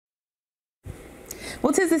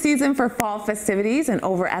Well, 'tis the season for fall festivities, and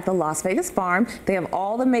over at the Las Vegas Farm, they have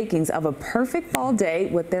all the makings of a perfect fall day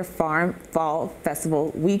with their Farm Fall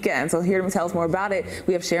Festival weekend. So here to tell us more about it,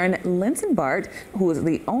 we have Sharon Linsenbart, who is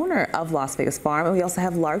the owner of Las Vegas Farm, and we also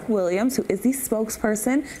have Lark Williams, who is the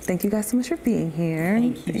spokesperson. Thank you guys so much for being here.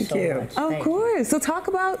 Thank you so much. Of course. So talk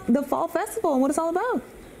about the Fall Festival and what it's all about.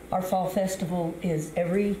 Our Fall Festival is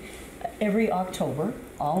every October,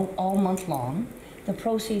 all month long. The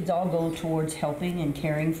proceeds all go towards helping and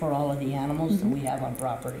caring for all of the animals that we have on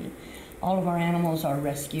property. All of our animals are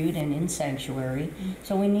rescued and in sanctuary,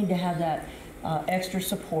 so we need to have that extra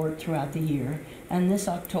support throughout the year. And this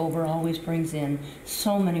October always brings in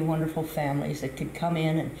so many wonderful families that could come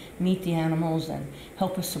in and meet the animals and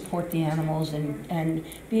help us support the animals and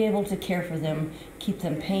be able to care for them, keep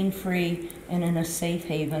them pain-free and in a safe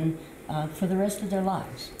haven for the rest of their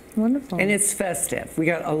lives. Wonderful. And it's festive. We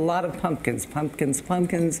got a lot of pumpkins,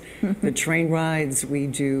 the train rides, we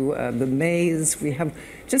do the maze, we have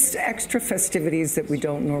just extra festivities that we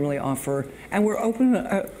don't normally offer. And we're open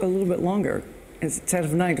a little bit longer. Instead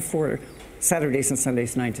of 9 to 4, Saturdays and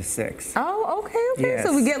Sundays 9 to 6. Oh, okay. Yes.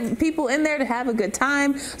 So we get people in there to have a good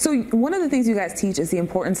time. So one of the things you guys teach is the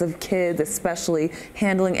importance of kids, especially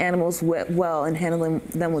handling animals well and handling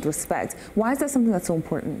them with respect. Why is that something that's so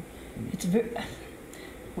important? It's very,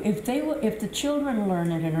 if the children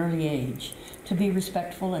learn at an early age to be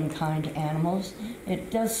respectful and kind to animals, it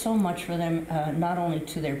does so much for them, not only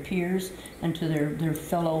to their peers and to their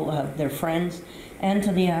fellow, their friends, and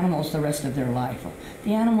to the animals the rest of their life.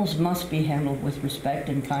 The animals must be handled with respect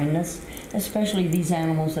and kindness, especially these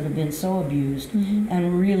animals that have been so abused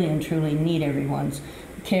and really and truly need everyone's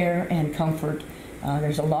care and comfort.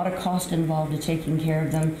 There's a lot of cost involved in taking care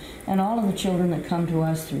of them, and all of the children that come to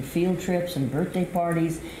us through field trips and birthday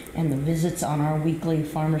parties and the visits on our weekly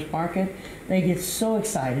farmers market, they get so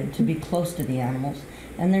excited to be close to the animals,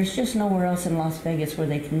 and there's just nowhere else in Las Vegas where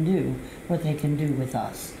they can do what they can do with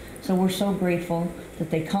us. So we're so grateful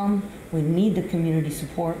that they come. We need the community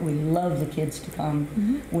support. We love the kids to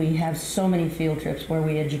come. We have so many field trips where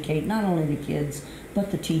we educate not only the kids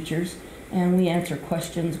but the teachers, and we answer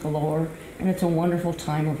questions galore, and it's a wonderful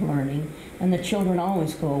time of learning. And the children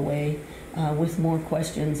always go away with more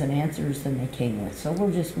questions and answers than they came with. So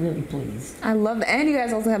we're just really pleased. I love that. And you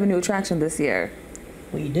guys also have a new attraction this year.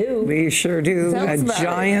 We do. We sure do. Tell us A about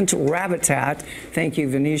giant Rabbitat. Thank you,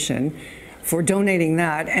 Venetian, for donating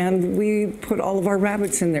that. And we put all of our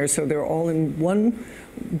rabbits in there, so they're all in one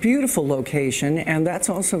beautiful location, and that's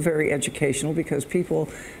also very educational because people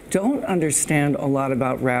don't understand a lot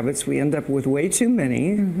about rabbits. We end up with way too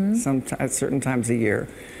many at certain times of year.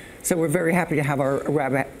 So we're very happy to have our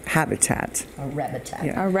rabbit habitat. A Rabbitat.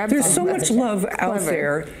 Yeah. Our There's so much love out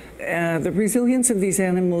there. The resilience of these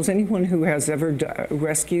animals, anyone who has ever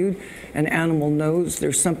rescued an animal knows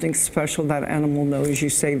there's something special that animal knows. You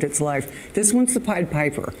saved its life. This one's the Pied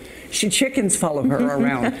Piper. Chickens follow her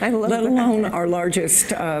around, let alone our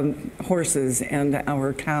largest horses and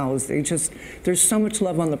our cows. There's so much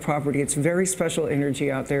love on the property. It's very special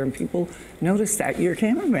energy out there, and people notice that. Your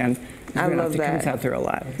cameraman, I love that. comes out there a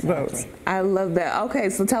lot. Exactly. I love that. Okay,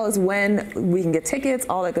 so tell us when we can get tickets,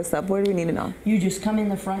 all that good stuff. What do we need to know? You just come in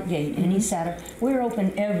the front gate any Saturday. We're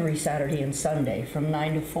open every Saturday and Sunday from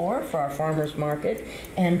 9 to 4 for our farmers market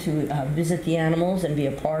and to visit the animals and be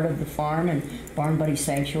a part of the farm and Barn Buddy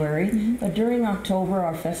Sanctuary. But during October,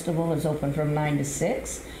 our festival is open from 9 to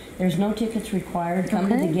 6. There's no tickets required. Come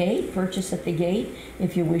to the gate, purchase at the gate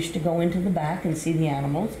if you wish to go into the back and see the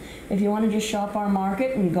animals. If you want to just shop our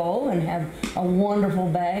market and go and have a wonderful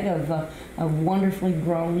bag of wonderfully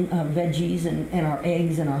grown veggies and our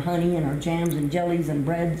eggs and our honey and our jams and jellies and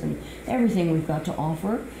breads and everything we've got to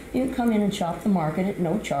offer, you can come in and shop the market at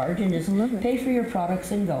no charge and just pay for your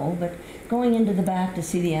products and go. But going into the back to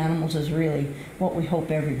see the animals is really what we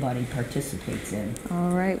hope everybody participates in.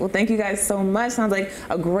 All right. Well, thank you guys so much. Sounds like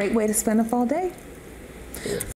a great way to spend a fall day.